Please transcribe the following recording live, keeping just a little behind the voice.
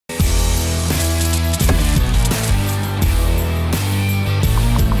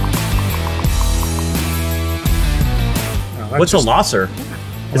What's a losser?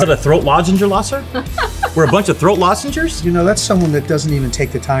 Is it a throat lozenger losser? We're a bunch of throat lozengers? You know, that's someone that doesn't even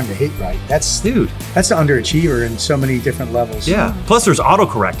take the time to hit right. That's an underachiever in so many different levels. Yeah. Plus, there's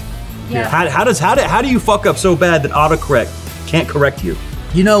autocorrect. Yeah. How do you fuck up so bad that autocorrect can't correct you?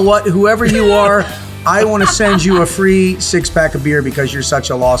 You know what? Whoever you are, I want to send you a free 6-pack of beer because you're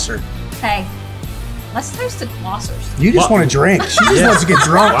such a losser. Hey, let's toast to lossers. You just want to drink. She just wants to get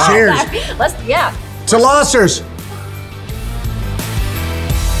drunk. Wow. Cheers. Yeah. To lossers.